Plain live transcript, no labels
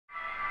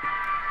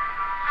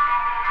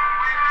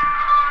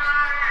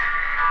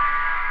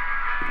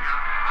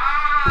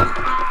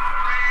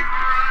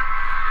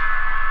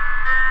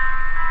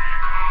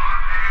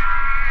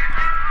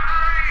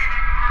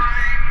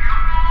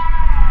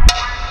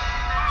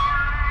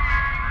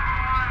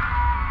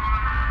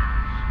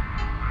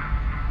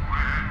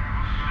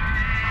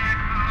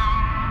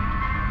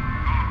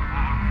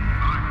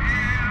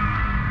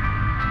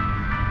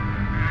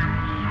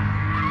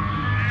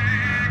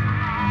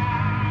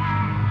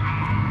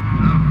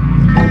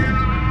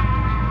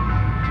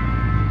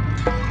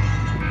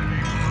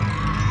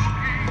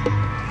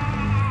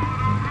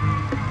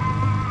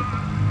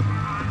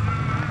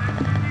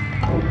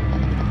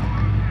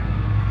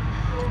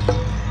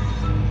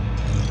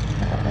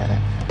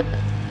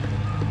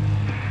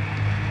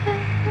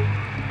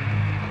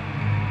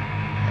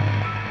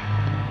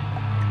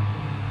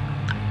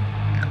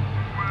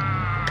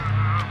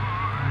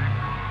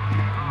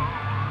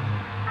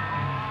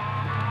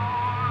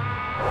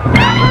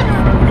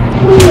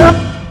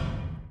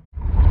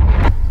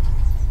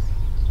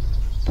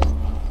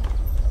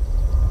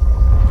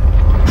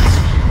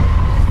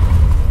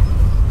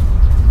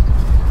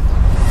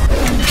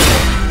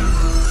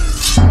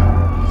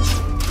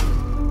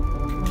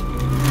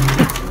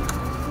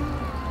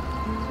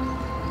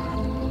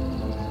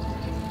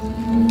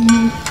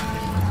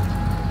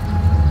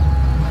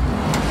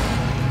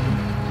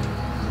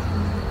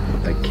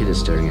That kid is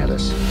staring at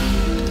us.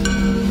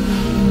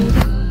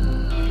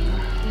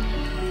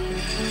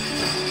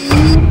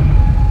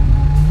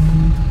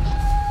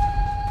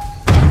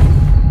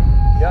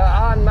 You're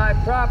on my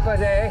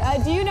property.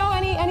 Do you know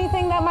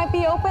anything that might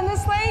be open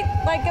this late?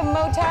 Like a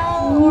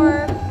motel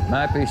or...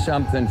 Might be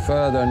something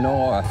further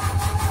north.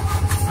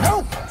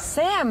 Help!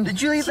 Sam!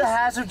 Did you leave the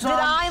hazards on? Did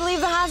I leave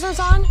the hazards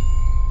on?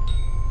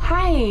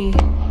 Hi.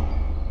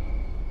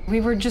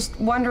 We were just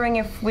wondering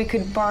if we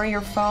could borrow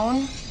your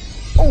phone.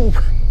 Oh,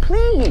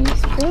 please,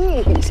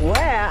 please,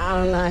 where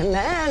are my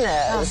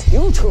manners?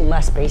 You two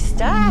must be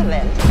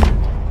starving.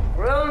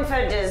 Room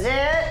for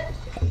dessert?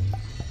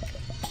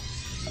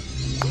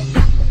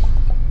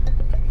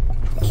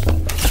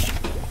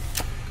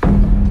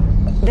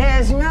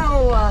 There's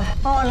no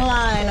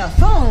online or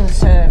phone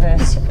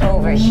service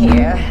over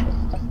here.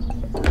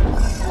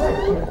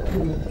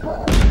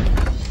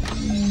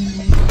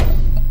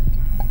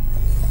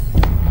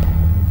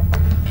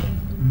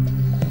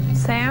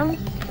 Sam?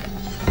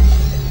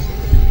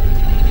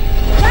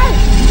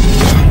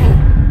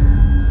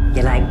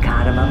 You like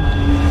cardamom?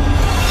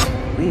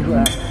 We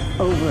were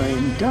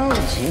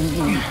overindulging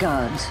in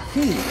God's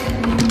feet.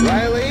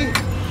 Riley?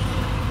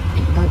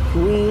 But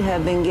we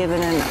have been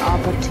given an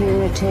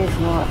opportunity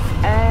for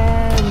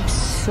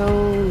absolution.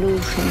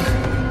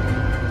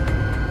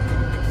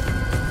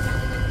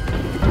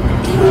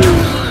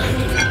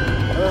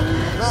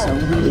 So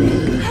we may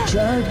be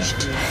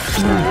judged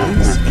in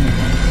His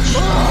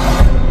image.